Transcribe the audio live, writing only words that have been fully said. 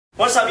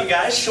What's up, you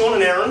guys? Sean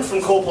and Aaron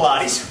from Core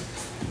Pilates.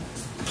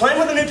 Playing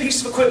with a new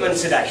piece of equipment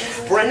today.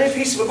 Brand new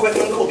piece of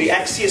equipment called the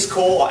Axius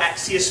Core, or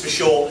Axius for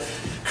short,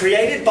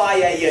 created by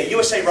a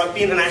USA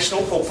Rugby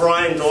international called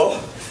Brian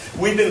Doyle.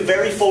 We've been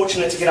very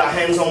fortunate to get our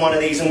hands on one of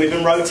these, and we've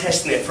been road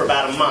testing it for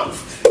about a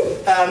month.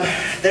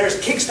 There's a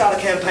Kickstarter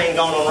campaign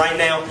going on right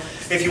now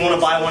if you want to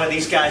buy one of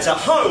these guys at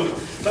home.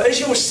 But as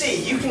you will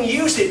see, you can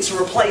use it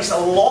to replace a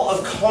lot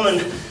of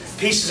common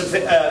pieces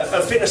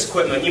of fitness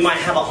equipment you might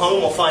have at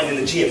home or find in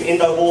the gym.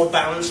 Indo board,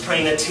 balance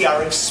trainer,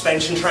 TRX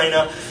suspension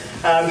trainer.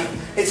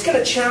 It's going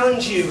to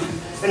challenge you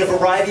in a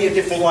variety of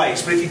different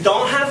ways. But if you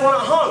don't have one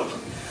at home,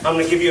 I'm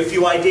going to give you a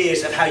few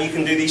ideas of how you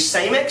can do these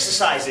same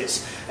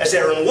exercises as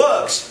Aaron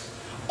works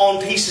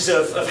on pieces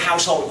of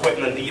household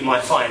equipment that you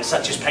might find,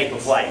 such as paper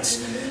plates.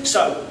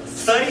 So,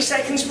 30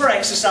 seconds per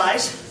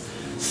exercise.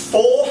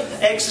 4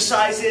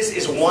 exercises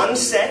is 1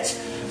 set,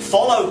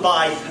 followed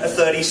by a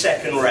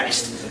 30-second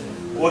rest.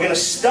 We're going to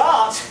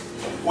start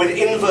with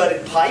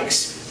inverted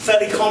pikes,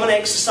 fairly common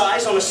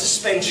exercise on a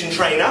suspension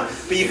trainer,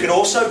 but you could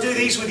also do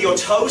these with your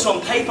toes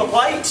on paper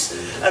plates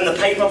and the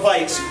paper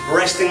plates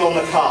resting on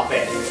the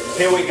carpet.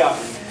 Here we go.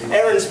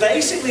 Aaron's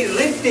basically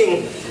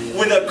lifting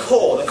with a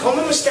core. The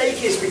common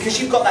mistake is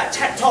because you've got that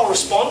tactile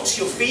response,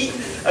 your feet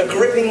are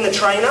gripping the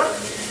trainer,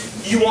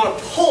 you want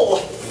to pull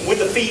with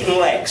the feet and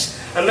legs.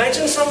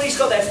 Imagine somebody's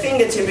got their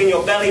fingertip in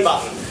your belly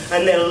button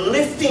and they're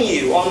lifting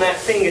you on that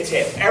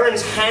fingertip.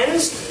 Erin's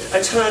hands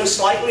are turned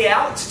slightly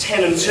out to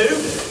 10 and 2.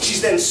 She's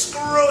then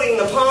screwing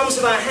the palms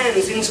of her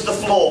hands into the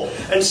floor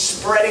and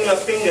spreading her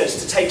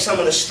fingers to take some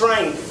of the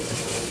strain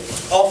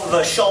off of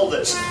her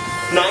shoulders.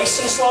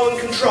 Nice and slow and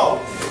controlled.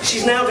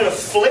 She's now going to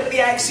flip the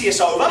Axius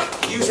over,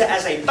 use it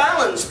as a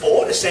balance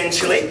board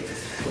essentially.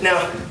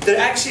 Now, the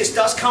Axius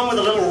does come with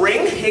a little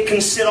ring it can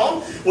sit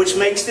on, which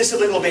makes this a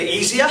little bit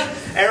easier.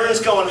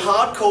 Erin's going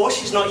hardcore,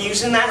 she's not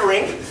using that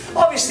ring.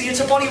 Obviously, it's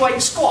a bodyweight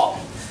squat.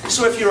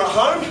 So if you're at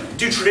home,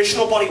 do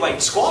traditional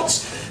bodyweight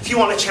squats. If you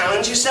want to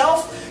challenge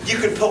yourself, you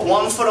could put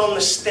one foot on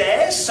the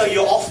stairs, so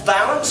you're off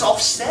balance,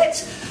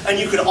 offset, and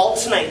you could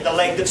alternate the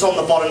leg that's on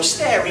the bottom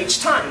stair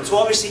each time to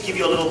obviously give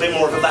you a little bit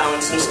more of a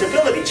balance and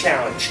stability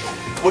challenge.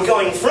 We're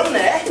going from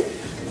there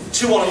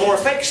to what are more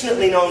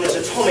affectionately known as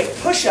atomic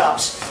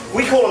push-ups.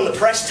 We call them the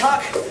press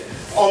tuck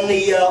on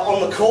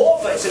the core,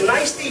 but it's a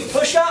nice deep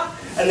push-up,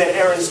 and then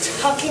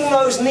Erin's tucking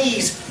those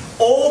knees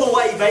all the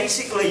way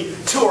basically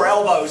to her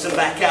elbows and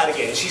back out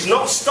again. She's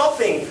not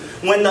stopping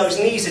when those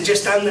knees are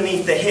just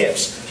underneath the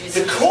hips.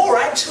 The core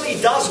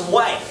actually does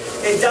weigh.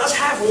 It does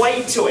have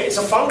weight to it. It's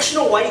a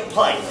functional weight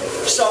plate.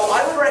 So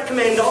I would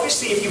recommend,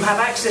 obviously, if you have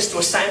access to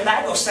a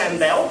sandbag or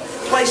sandbell,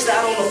 place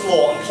that on the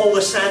floor and pull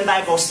the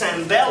sandbag or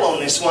sandbell on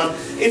this one.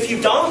 If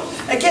you don't,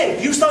 again,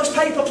 use those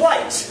paper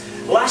plates.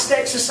 Last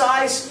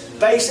exercise,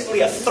 basically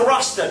a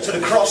thruster to the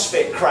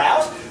CrossFit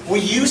crowd. We're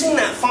using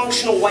that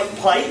functional weight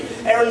plate.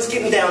 Erin's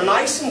getting down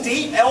nice and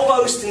deep,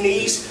 elbows to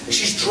knees.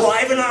 She's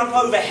driving up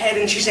overhead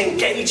and she's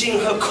engaging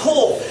her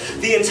core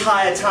the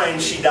entire time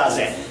she does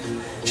it.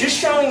 Just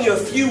showing you a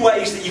few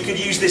ways that you could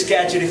use this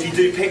gadget if you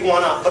do pick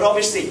one up, but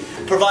obviously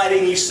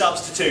providing you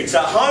substitutes.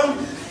 At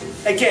home,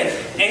 again,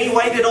 any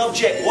weighted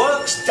object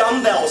works.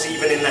 Dumbbells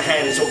even in the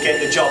hands will get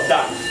the job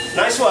done.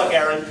 Nice work,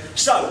 Erin.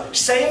 So,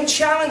 same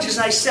challenge as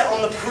I set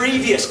on the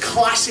previous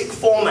classic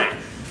format.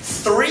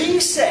 3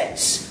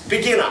 sets,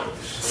 beginner.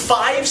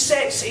 5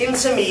 sets,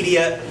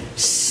 intermediate.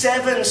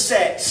 7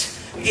 sets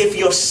if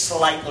you're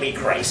slightly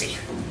crazy.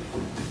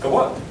 Good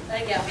work. There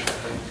you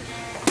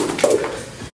go.